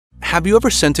Have you ever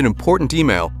sent an important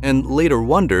email and later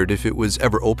wondered if it was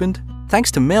ever opened?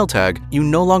 Thanks to MailTag, you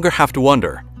no longer have to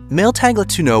wonder. MailTag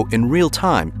lets you know in real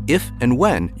time if and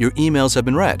when your emails have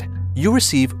been read. You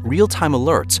receive real-time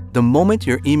alerts the moment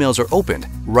your emails are opened,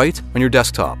 right on your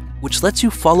desktop, which lets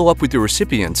you follow up with your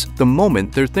recipients the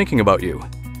moment they're thinking about you.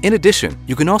 In addition,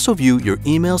 you can also view your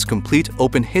email's complete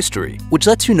open history, which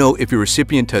lets you know if your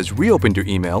recipient has reopened your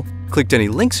email, clicked any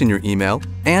links in your email,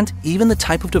 and even the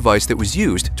type of device that was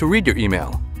used to read your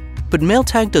email. But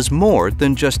MailTag does more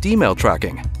than just email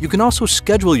tracking. You can also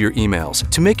schedule your emails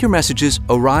to make your messages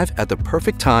arrive at the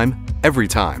perfect time, every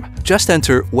time. Just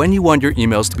enter when you want your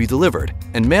emails to be delivered,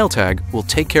 and MailTag will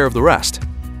take care of the rest.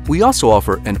 We also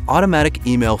offer an automatic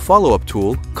email follow-up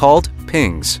tool called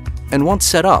Pings. And once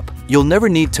set up, you'll never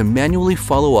need to manually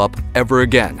follow up ever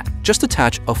again. Just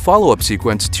attach a follow-up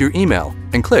sequence to your email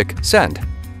and click Send.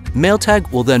 MailTag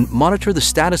will then monitor the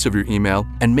status of your email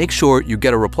and make sure you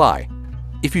get a reply.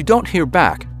 If you don't hear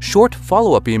back, short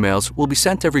follow-up emails will be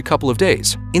sent every couple of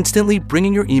days, instantly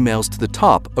bringing your emails to the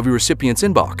top of your recipient's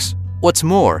inbox. What's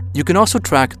more, you can also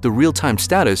track the real-time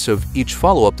status of each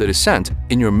follow-up that is sent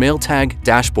in your MailTag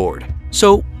dashboard.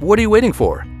 So, what are you waiting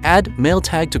for? Add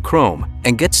MailTag to Chrome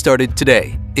and get started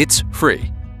today. It's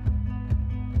free.